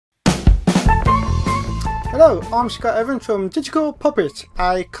Hello, I'm Scott Evans from DigitalPuppets,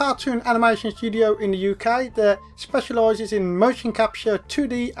 a cartoon animation studio in the UK that specialises in motion capture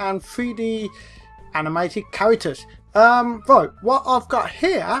 2D and 3D animated characters. Right, what I've got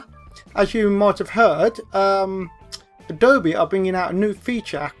here, as you might have heard, Adobe are bringing out a new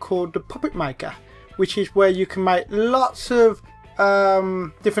feature called the Puppetmaker, which is where you can make lots of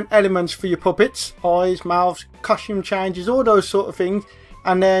different elements for your puppets, eyes, mouths, costume changes, all those sort of things,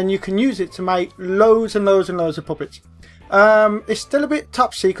 and then you can use it to make loads and loads and loads of puppets. It's still a bit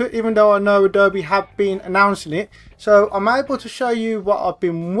top secret, even though I know Adobe have been announcing it, so I'm able to show you what I've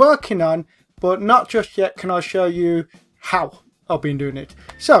been working on, but not just yet can I show you how I've been doing it.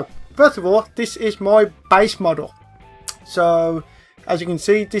 So first of all, this is my base model. So as you can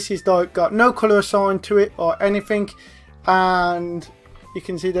see, this is like got no color assigned to it or anything, and you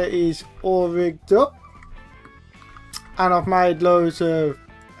can see that it is all rigged up, and I've made loads of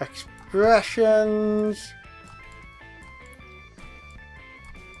expressions.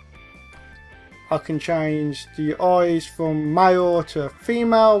 I can change the eyes from male to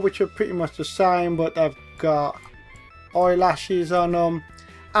female, which are pretty much the same, but they've got eyelashes on them.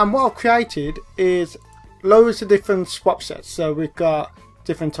 And what I've created is loads of different swap sets. So we've got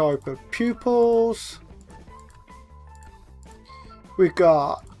different type of pupils, we've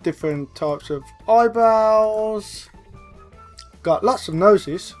got different types of eyebrows, got lots of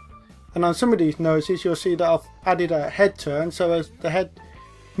noses, and on some of these noses you'll see that I've added a head turn, so as the head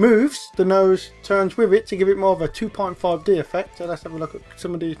moves, the nose turns with it to give it more of a 2.5D effect. So let's have a look at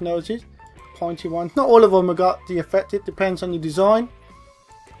some of these noses, pointy ones. Not all of them have got the effect, it depends on your design.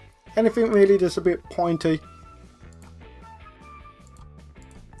 Anything really that's a bit pointy.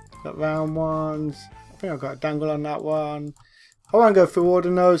 Got round ones. I think I've got a dangle on that one. I won't go through all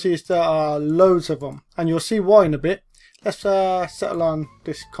the noses, there are loads of them, and you'll see why in a bit. Let's settle on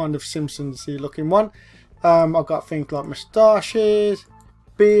this kind of Simpsons-y looking one. I've got things like moustaches,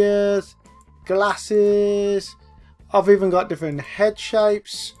 beards, glasses. I've even got different head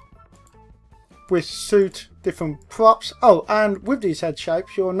shapes which suit different props. Oh, and with these head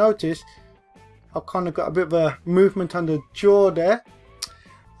shapes you'll notice I've kind of got a bit of a movement on the jaw there.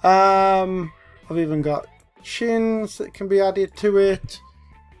 I've even got chins that can be added to it,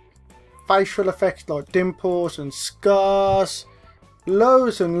 facial effects like dimples and scars,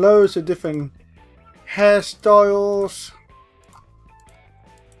 loads and loads of different hairstyles.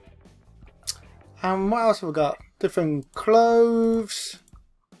 And what else have we got? Different clothes,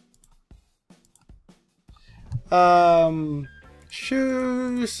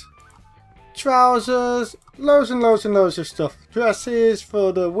 shoes, trousers, loads and loads and loads of stuff. Dresses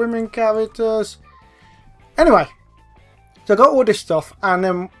for the women characters. Anyway, so I got all this stuff, and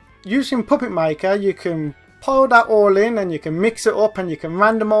then using Puppetmaker you can pile that all in and you can mix it up and you can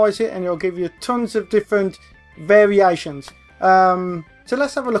randomize it, and it'll give you tons of different variations. So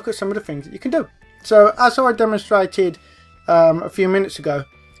let's have a look at some of the things that you can do. So as I demonstrated a few minutes ago,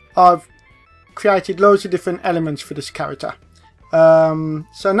 I've created loads of different elements for this character.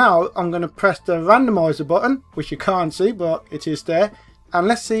 So now I'm going to press the Randomiser button, which you can't see but it is there, and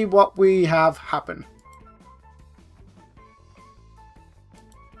let's see what we have happen.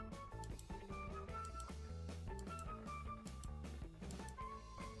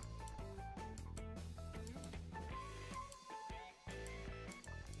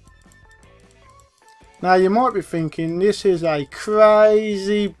 Now you might be thinking this is a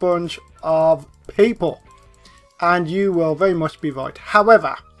crazy bunch of people, and you will very much be right.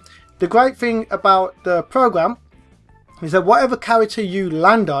 However, the great thing about the program is that whatever character you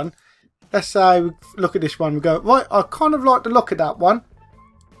land on, let's say we look at this one, we go, right, I kind of like the look of that one,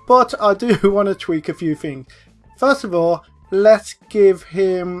 but I do want to tweak a few things. First of all, let's give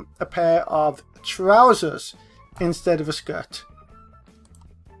him a pair of trousers instead of a skirt.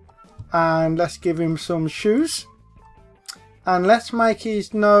 And let's give him some shoes, and let's make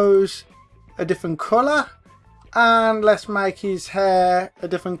his nose a different colour, and let's make his hair a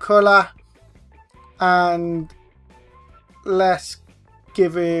different colour, and let's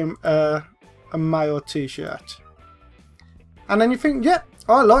give him a male t-shirt. And then you think, yeah,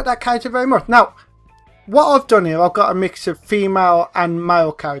 I like that character very much. Now what I've done here, I've got a mix of female and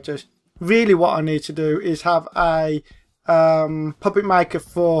male characters. Really what I need to do is have a Puppetmaker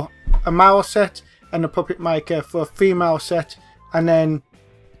for a male set and a Puppetmaker for a female set, and then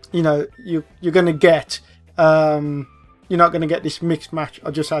you know you're gonna get you're not gonna get this mixed match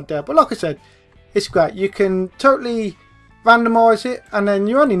I just had there. But like I said, it's great. You can totally randomize it, and then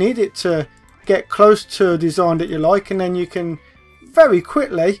you only need it to get close to a design that you like, and then you can very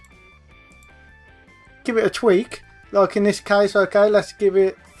quickly give it a tweak. Like in this case, okay, let's give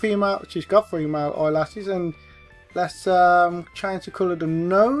it female, she's got female eyelashes, and let's change the colour of the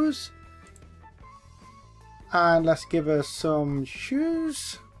nose, and let's give her some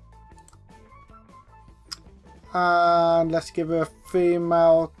shoes, and let's give her a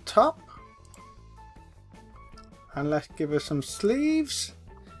female top, and let's give her some sleeves,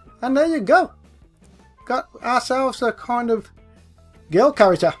 and there you go. Got ourselves a kind of girl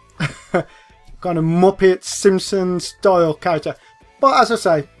character. Kind of Muppet Simpsons style character. But as I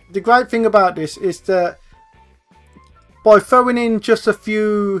say, the great thing about this is that by throwing in just a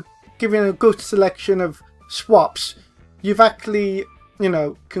few, giving a good selection of swaps, you've actually, you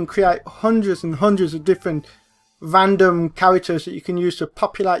know, can create hundreds and hundreds of different random characters that you can use to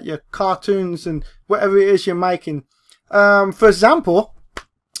populate your cartoons and whatever it is you're making. For example,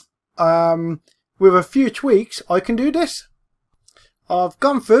 with a few tweaks, I can do this. I've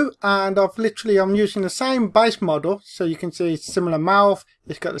gone through and I'm using the same base model, so you can see it's similar mouth,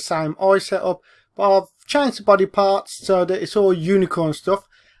 it's got the same eye setup, but I've changed the body parts so that it's all unicorn stuff.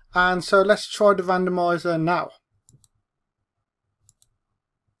 And so let's try the randomizer now.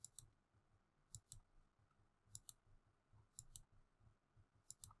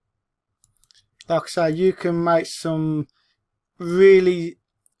 Like I say, you can make some really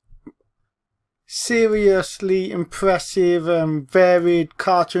seriously impressive and varied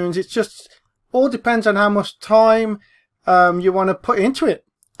cartoons. It just all depends on how much time you want to put into it.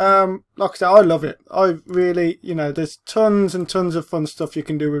 Like I said, I love it. I really, you know, there's tons and tons of fun stuff you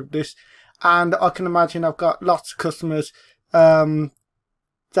can do with this, and I can imagine I've got lots of customers that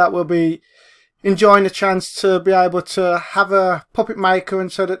will be enjoying the chance to be able to have a Puppetmaker, and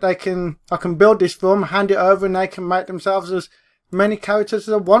so that I can build this for them, hand it over, and they can make themselves as many characters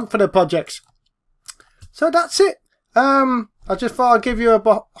as they want for their projects. So that's it. I just thought I'd give you a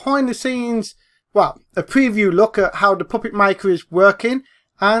behind the scenes, well, a preview look at how the Puppetmaker is working,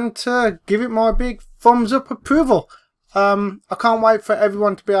 and give it my big thumbs up approval. I can't wait for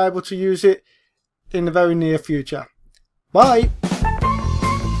everyone to be able to use it in the very near future. Bye.